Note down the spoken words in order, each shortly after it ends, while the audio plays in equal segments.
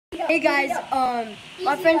Hey guys,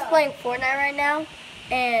 my friend's playing Fortnite right now,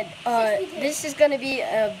 and this is gonna be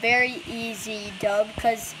a very easy dub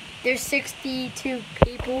because there's 62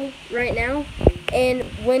 people right now, and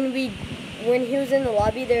when he was in the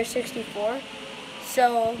lobby, there's 64.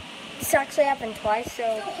 So this actually happened twice.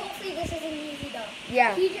 So hopefully this is an easy dub.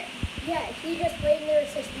 Yeah. He just played and there were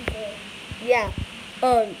 64. Yeah.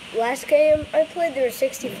 Last game I played there were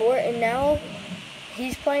 64, and now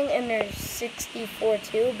he's playing and there's 64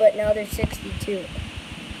 too, but now there's 62.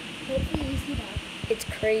 Hopefully easy dub. It's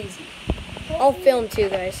crazy. I'll film too,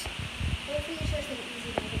 guys. Hopefully it's just an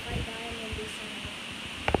easy dub. If I die, I'm gonna do something.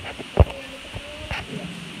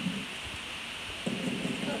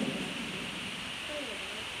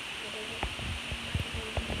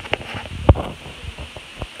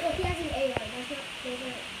 Oh, he has an AR. Those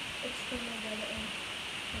are extremely good.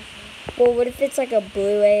 Well, what if it's like a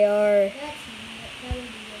blue AR? That would be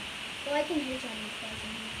good. Well, I can hear something.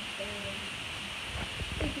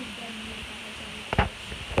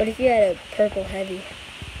 What if you had a purple heavy? Wait,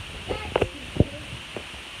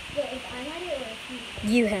 if I had it or if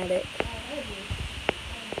You had it.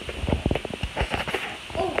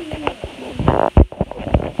 Oh,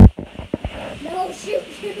 no, shoot.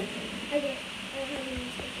 Okay. I don't have any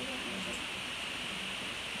switches.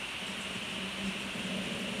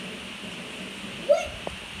 What?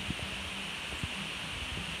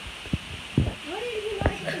 How did he not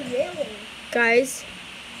hit the railing? Guys,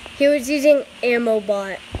 he was using ammo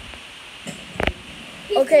bot.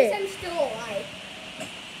 He Okay. thinks I'm still alive.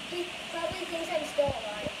 He probably thinks I'm still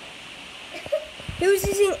alive. He was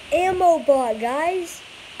using ammo bot, guys.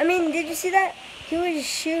 I mean, did you see that? He was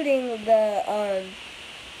shooting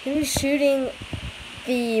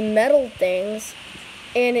the metal things,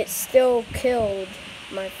 and it still killed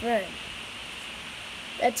my friend.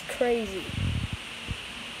 That's crazy.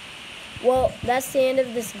 Well, that's the end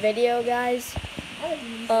of this video, guys.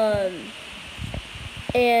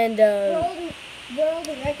 World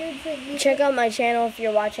record for you. Check out my channel if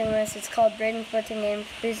you're watching this. It's called Braden 14 Games.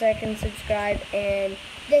 Please like and subscribe. And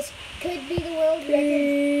This could be the world record. Could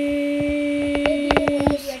be the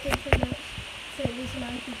world record for the least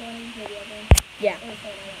amount of people in this video. yeah.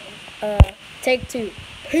 Or Fortnite. Take two.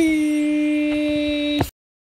 Peace.